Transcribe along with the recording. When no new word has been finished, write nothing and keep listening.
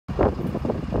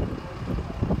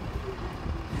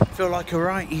Feel like a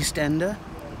right East Ender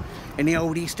in the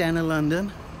old East End of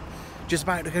London. Just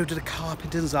about to go to the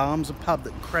Carpenters Arms, a pub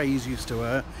that Krays used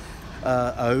to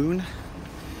own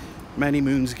many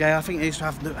moons ago. I think they used to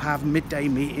have midday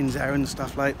meetings there and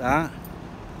stuff like that.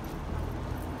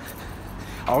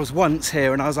 I was once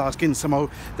here and I was asking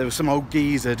there was some old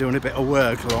geezer doing a bit of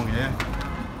work along here.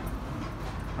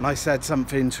 And I said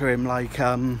something to him like,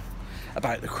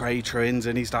 about the Kray twins,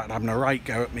 and he started having a right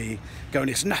go at me, going,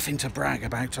 it's nothing to brag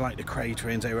about to like the Kray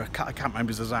twins. They were, I can't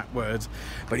remember his exact words,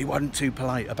 but he wasn't too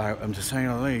polite about them, to say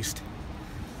the least.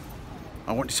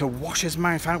 I wanted to wash his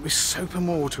mouth out with soap and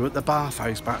water at the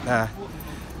bathhouse back there.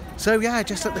 So yeah,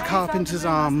 just at the Carpenters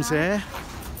Arms here.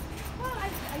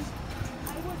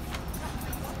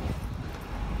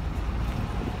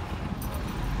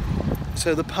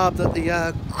 So the pub that the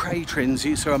Kray twins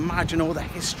used to, imagine all the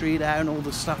history there and all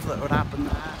the stuff that would happen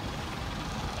there.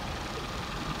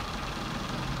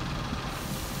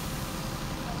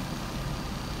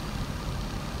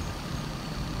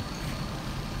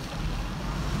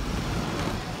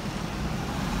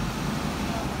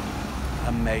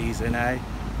 Amazing, eh?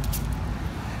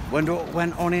 Wonder what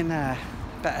went on in there.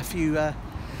 Bet a few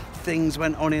things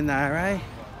went on in there, eh?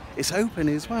 It's open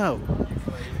as well.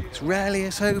 It's rarely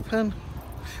it's open.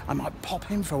 I might pop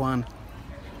in for one.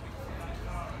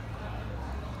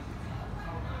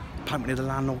 Apparently the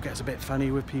landlord gets a bit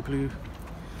funny with people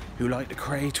who like the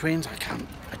Kray twins.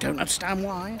 I don't understand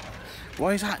why.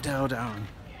 Why is that dial down?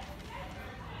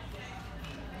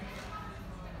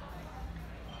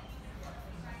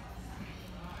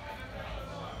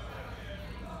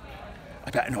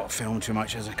 I better not film too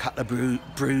much. There's a couple of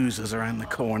bruisers around the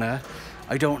corner.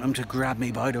 I don't want them to grab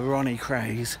me by the Ronnie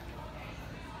Krays.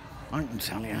 I can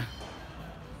tell you.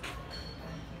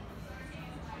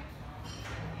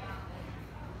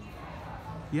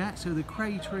 Yeah, so the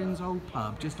Kray twins old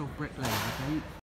pub just off Brick Lane, okay?